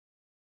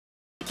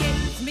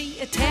gave me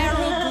a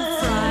terrible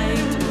fright.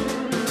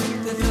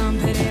 The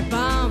thumpity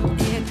bump,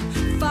 it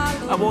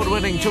followed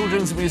Award-winning me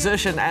children's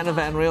musician Anna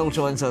Van Riel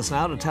joins us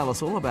now to tell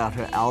us all about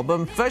her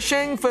album,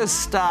 Fishing for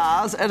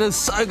Stars. It is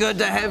so good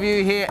to have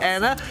you here,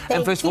 Anna.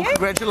 And first of all,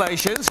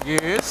 congratulations.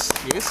 Yes,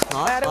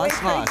 nice.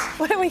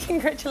 What are we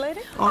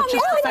congratulating? Oh,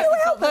 just the fact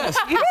we've got this.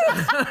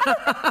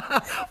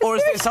 Yes. Or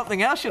is there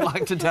something else you'd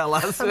like to tell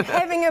us? I'm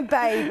having a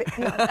baby.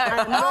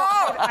 No,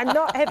 I'm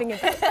not having a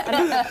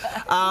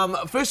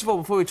baby. First of all,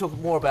 before we talk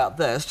more about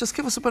this, just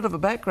give us a bit of a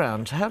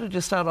background. How did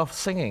you start off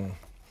singing?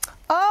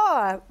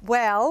 Oh,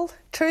 well,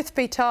 truth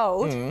be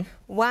told,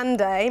 one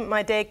day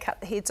my dad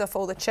cut the heads off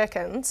all the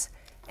chickens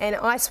and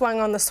I swung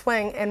on the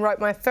swing and wrote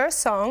my first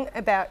song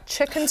about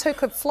chickens who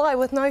could fly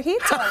with no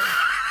heads on.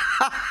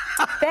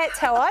 That's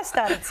how I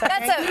started singing.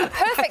 That's a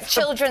perfect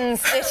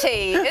children's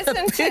ditty,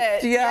 isn't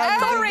it? Yeah.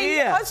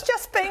 Sorry, I was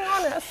just being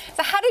honest.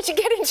 So how did you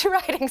get into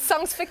writing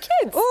songs for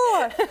kids?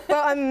 Oh,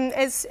 well,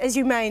 as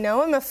you may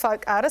know, I'm a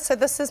folk artist, so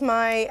this is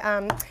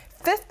my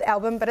fifth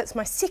album, but it's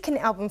my second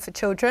album for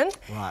children.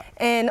 Right.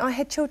 And I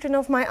had children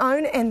of my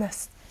own, and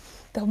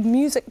the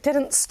music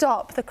didn't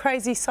stop, the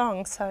crazy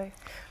songs, so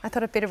I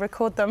thought I'd better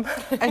record them.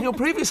 And your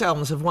previous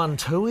albums have won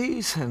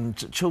TUIs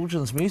and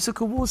Children's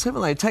Music Awards,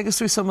 haven't they? Take us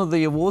through some of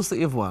the awards that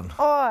you've won.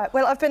 Oh,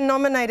 well, I've been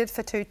nominated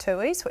for 2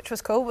 TUIs, which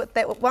was cool.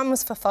 But one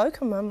was for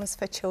folk and one was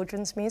for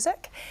children's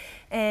music.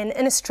 And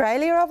in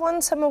Australia, I've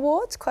won some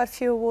awards, quite a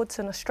few awards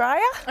in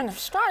Australia. In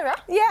Australia?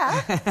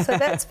 Yeah, so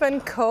that's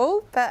been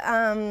cool. But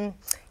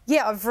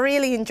yeah, I've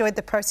really enjoyed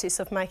the process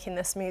of making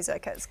this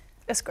music.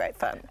 It's great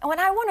fun. Oh, and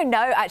I want to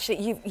know,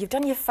 actually, you've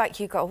done your folk,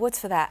 you got awards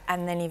for that,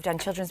 and then you've done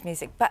children's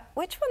music, but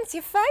which one's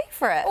your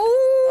favourite?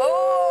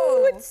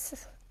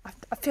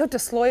 I feel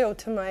disloyal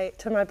to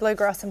my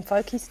bluegrass and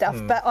folky stuff,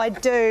 but I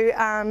do.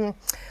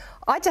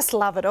 I just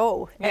love it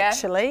all,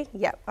 actually.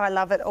 Yeah, I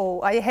love it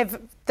all. I have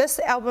this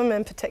album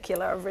in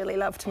particular I really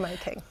loved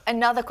making.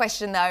 Another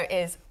question, though,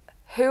 is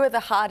who are the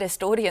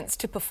hardest audience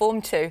to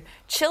perform to,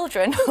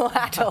 children or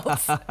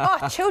adults?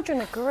 Oh, children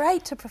are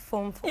great to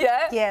perform for.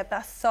 Yeah? Yeah,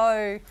 they're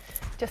so,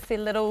 just their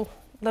little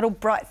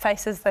bright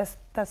faces,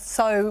 they're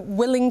so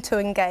willing to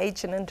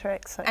engage and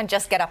interact. So. And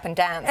just get up and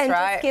dance, and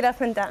right? Just get up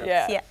and dance,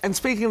 yeah. And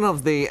speaking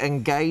of the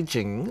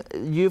engaging,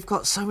 you've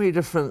got so many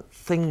different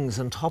things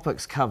and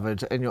topics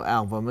covered in your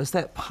album. Is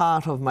that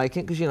part of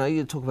making, because, you know,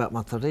 you talk about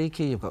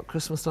matariki, you've got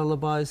Christmas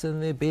lullabies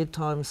in there,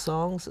 bedtime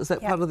songs. Is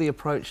that part of the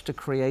approach to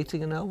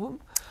creating an album?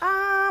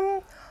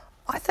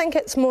 I think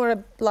it's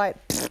more like...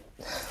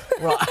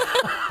 Right.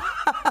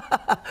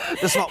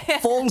 Just what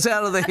falls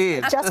out of the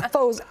head. Just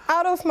falls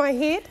out of my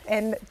head,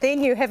 and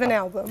then you have an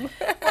album.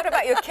 What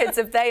about your kids?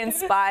 Have they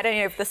inspired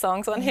any of the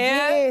songs on here?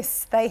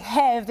 Yes, they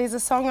have. There's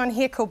a song on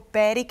here called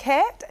Baddie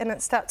Cat, and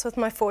it starts with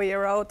my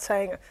 4-year-old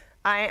saying,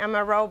 "I am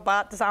a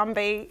robot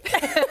zombie."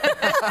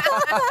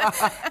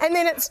 And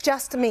then it's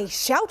just me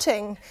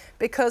shouting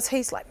because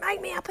he's like, "Make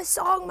me up a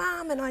song,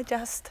 Mum," and I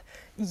just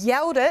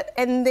yelled it,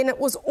 and then it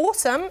was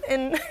awesome,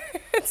 and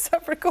so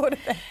I've recorded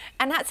it.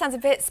 And that sounds a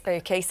bit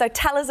spooky, so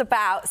tell us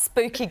about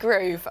Spooky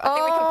Groove. I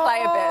think we can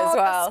play a bit as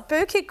well.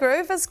 Spooky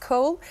Groove is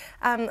cool.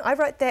 I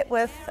wrote that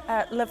with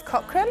Liv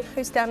Cochrane,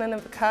 who's down in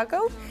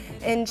Invercargill,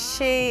 and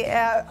she,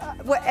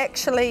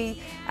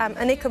 actually,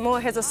 Anika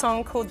Moore has a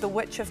song called The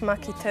Witch of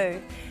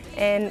Makitu.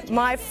 And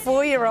my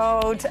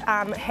 4-year-old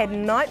had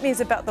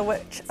nightmares about the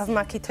Witch of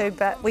Makitu,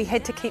 but we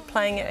had to keep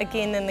playing it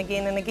again and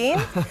again and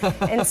again.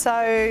 And so,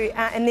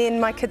 and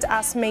then my kids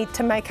asked me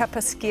to make up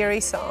a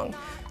scary song.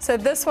 So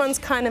this one's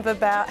kind of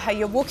about how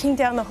you're walking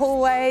down the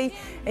hallway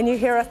and you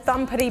hear a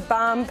thumpity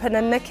bump and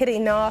a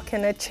nickety knock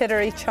and a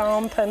chittery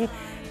chomp, and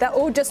they're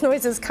all just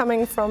noises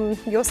coming from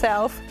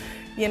yourself.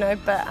 You know,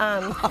 but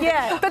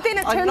yeah, but then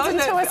it turns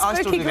into a spooky I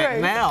still do that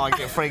groove. now. I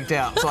get freaked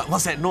out. It's like,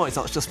 what's that noise?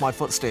 Oh, it's just my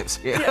footsteps.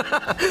 Yeah.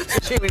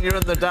 Especially when you're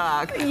in the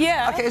dark.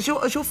 Yeah. Okay, is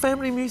your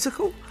family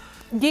musical?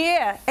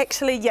 Yeah,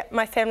 actually, yeah,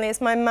 my family is.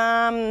 My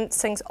mum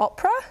sings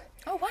opera.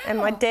 Oh, wow. And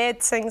my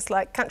dad sings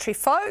like country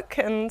folk,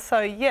 and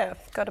so yeah,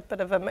 got a bit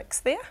of a mix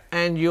there.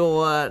 And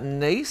your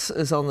niece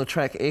is on the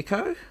track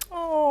Echo.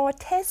 Oh,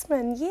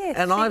 Tasman, yes.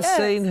 And I've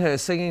seen her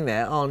singing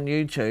that on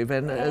YouTube,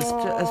 and it's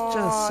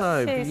just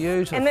so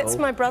beautiful. And that's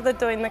my brother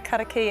doing the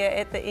karakia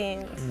at the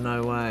end.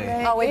 No way.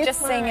 Yeah, oh, we're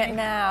just seeing it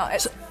now.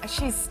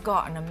 She's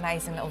got an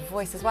amazing little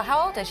voice as well.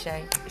 How old is she?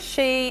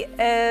 She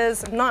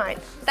is 9.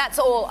 That's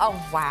all.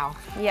 Oh, wow.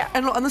 Yeah.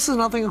 And look, and this is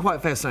another thing I'm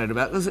quite fascinated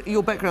about, because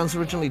your background's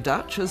originally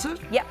Dutch, is it?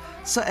 Yeah.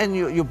 So, and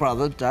your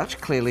brother Dutch,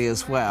 clearly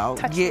as well.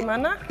 Tachi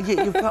mana.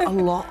 Yeah, you've got a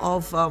lot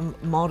of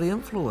Māori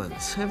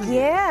influence, haven't you?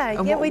 Yeah.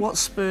 And what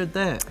spurred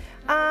that?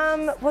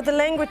 Well, the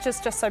language is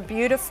just so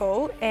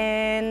beautiful,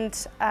 and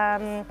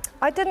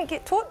I didn't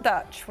get taught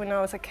Dutch when I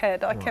was a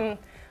kid.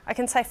 I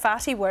can say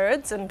farty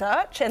words in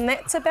Dutch, and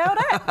that's about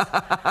it.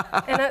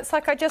 And it's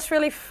like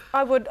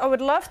I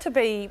would love to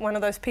be one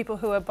of those people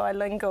who are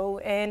bilingual.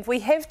 And we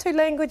have 2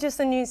 languages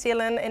in New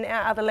Zealand, and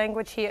our other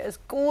language here is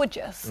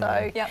gorgeous.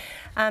 So,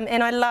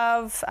 and I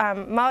love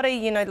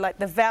Māori. You know, like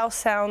the vowel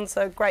sounds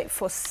are great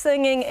for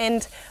singing,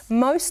 and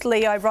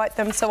mostly I write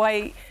them so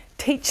I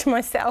teach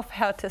myself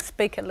how to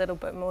speak a little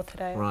bit more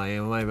today. Right,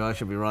 yeah, well, maybe I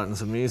should be writing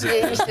some music.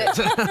 Yeah, you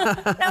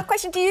should. Now,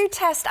 question, do you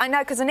test, I know,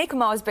 because Anika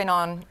Ma has been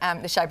on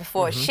the show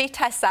before, she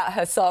tests out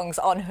her songs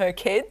on her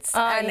kids.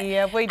 Oh,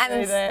 yeah, we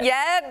do that.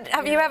 Yeah?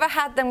 Have you ever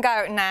had them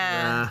go,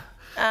 nah?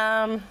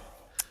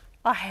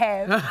 I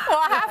have.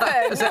 What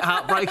happened? Is that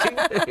heartbreaking?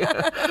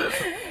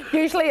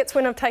 Usually it's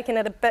when I've taken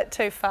it a bit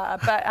too far,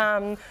 but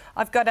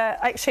I've got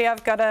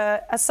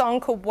a song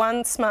called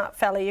One Smart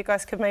Fella. You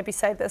guys could maybe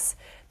say this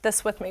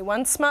with me.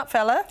 One smart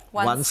fella.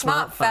 One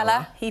smart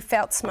fella. He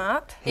felt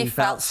smart. He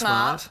felt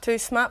smart. Two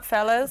smart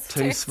fellas.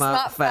 Two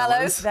smart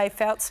fellas. They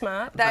felt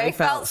smart. They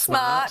felt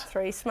smart.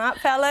 Three smart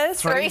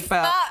fellas. Three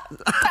smart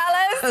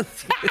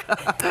fellas.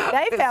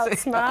 They felt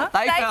smart.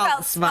 They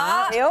felt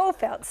smart. They all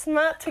felt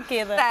smart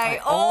together. They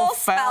all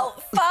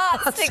felt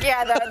farts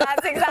together.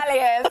 That's exactly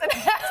it.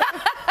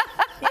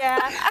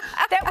 Yeah,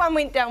 that one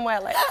went down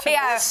well, actually.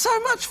 Yeah. It's so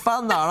much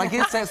fun, though. And I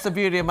guess that's the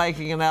beauty of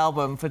making an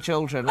album for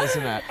children,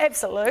 isn't it?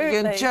 Absolutely.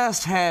 You can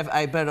just have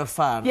a bit of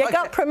fun. You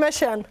got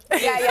permission.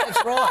 Yeah,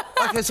 That's right.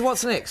 OK, so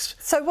what's next?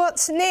 So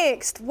what's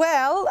next?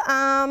 Well,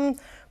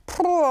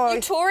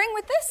 You touring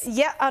with this?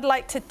 yeah, I'd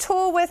like to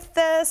tour with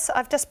this.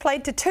 I've just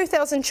played to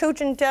 2,000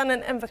 children down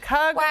in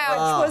Invercargill,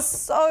 Wow. which was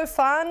so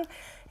fun.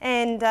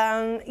 And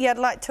yeah, I'd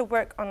like to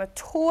work on a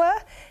tour.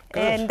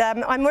 Good. And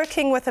I'm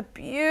working with a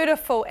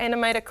beautiful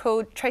animator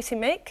called Tracy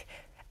Meek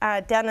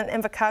down in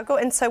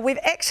Invercargill. And so we've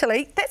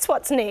actually, that's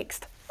what's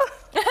next.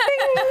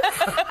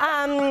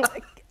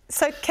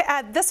 So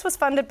this was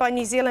funded by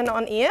New Zealand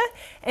On Air,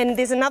 and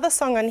there's another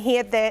song on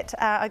here that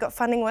I got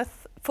funding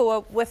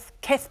with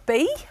Kath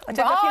B. I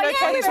don't know if you know yeah,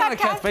 Kath. we know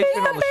Kath B's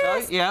been on the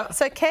show, yeah.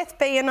 So Kath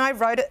B and I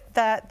wrote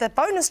the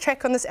bonus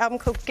track on this album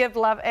called Give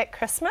Love at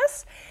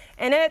Christmas,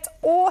 and it's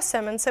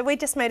awesome. And so we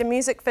just made a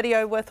music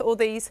video with all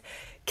these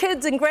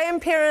kids and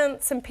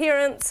grandparents and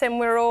parents, and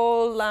we're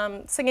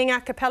all singing a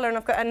cappella. And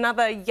I've got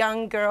another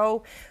young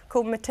girl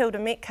called Matilda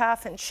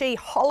Metcalf, and she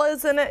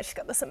hollers in it. She's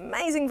got this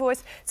amazing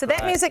voice. So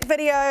that music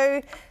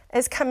video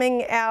is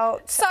coming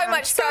out. So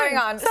much soon. going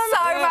on. So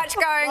much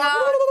going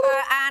on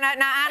for Anna.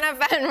 Now, Anna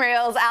Van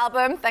Riel's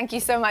album, thank you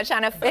so much,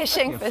 Anna,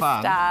 Fishing for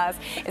Fun. Stars,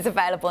 is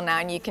available now,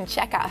 and you can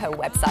check out her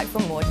website for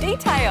more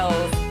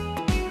details.